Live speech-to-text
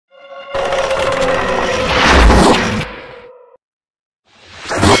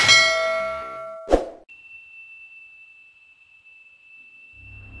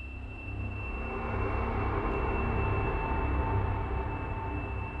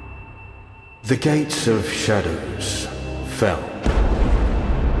The gates of shadows fell,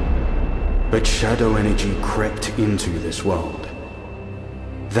 but shadow energy crept into this world.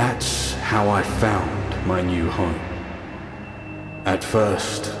 That's how I found my new home. At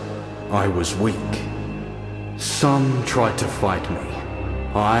first, I was weak. Some tried to fight me.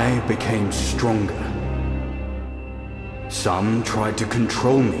 I became stronger. Some tried to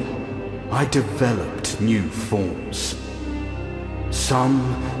control me. I developed new forms.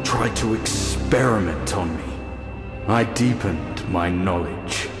 Some tried to experiment on me. I deepened my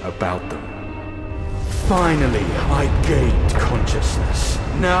knowledge about them. Finally, I gained consciousness.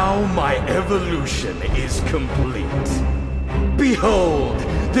 Now my evolution is complete. Behold,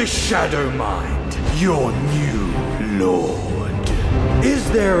 the Shadow Mind, your new lord. Is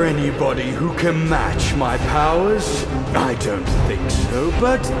there anybody who can match my powers? I don't think so,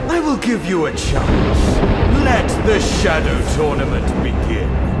 but I will give you a chance. Let the Shadow Tournament begin.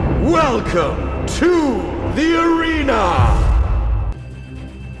 Welcome to the arena!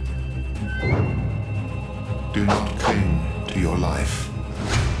 Do not cling to your life,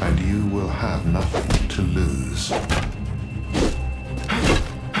 and you will have nothing to lose.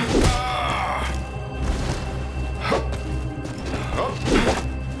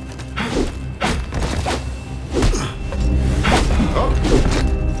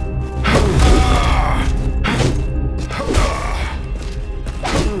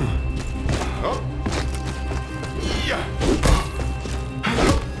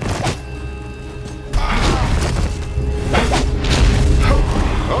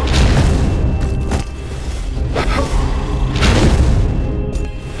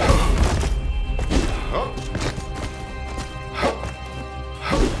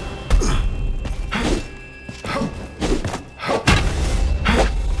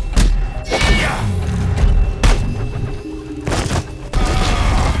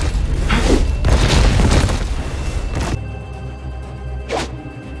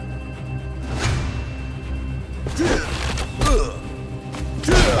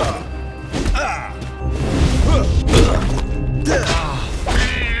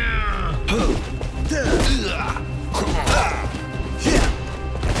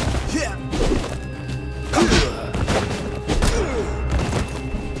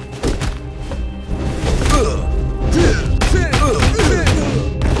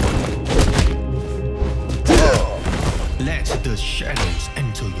 Let the shadows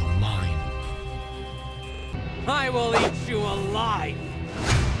enter your mind. I will eat you alive!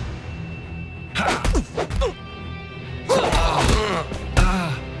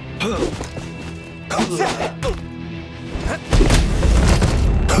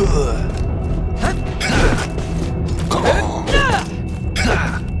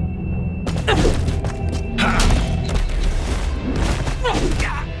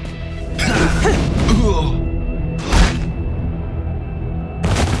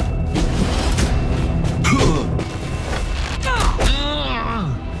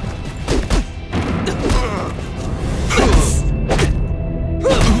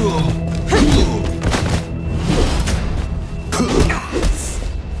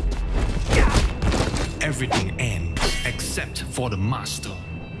 Everything ends except for the master.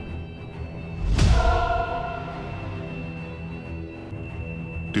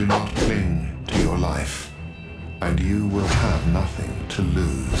 Do not cling to your life, and you will have nothing to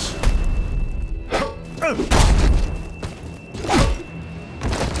lose.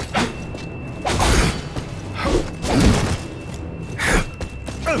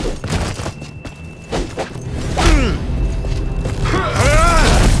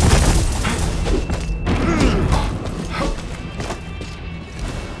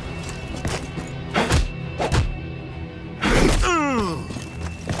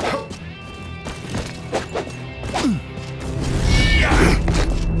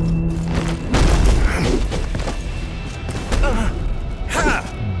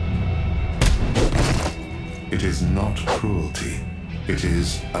 It is not cruelty. It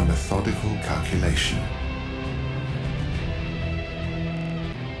is a methodical calculation.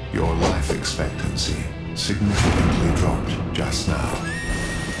 Your life expectancy significantly dropped just now.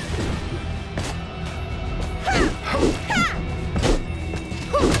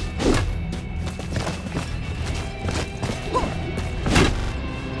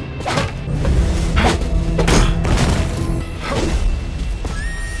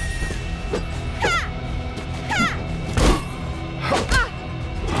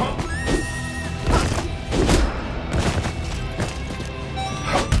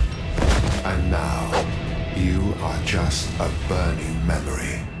 And now, you are just a burning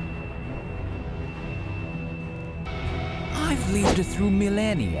memory. I've lived through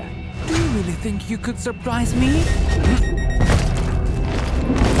millennia. Do you really think you could surprise me?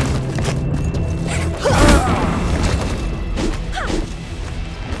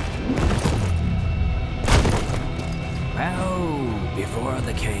 Well, before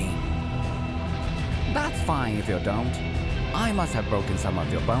the king. That's fine if you don't. I must have broken some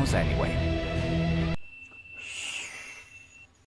of your bones anyway.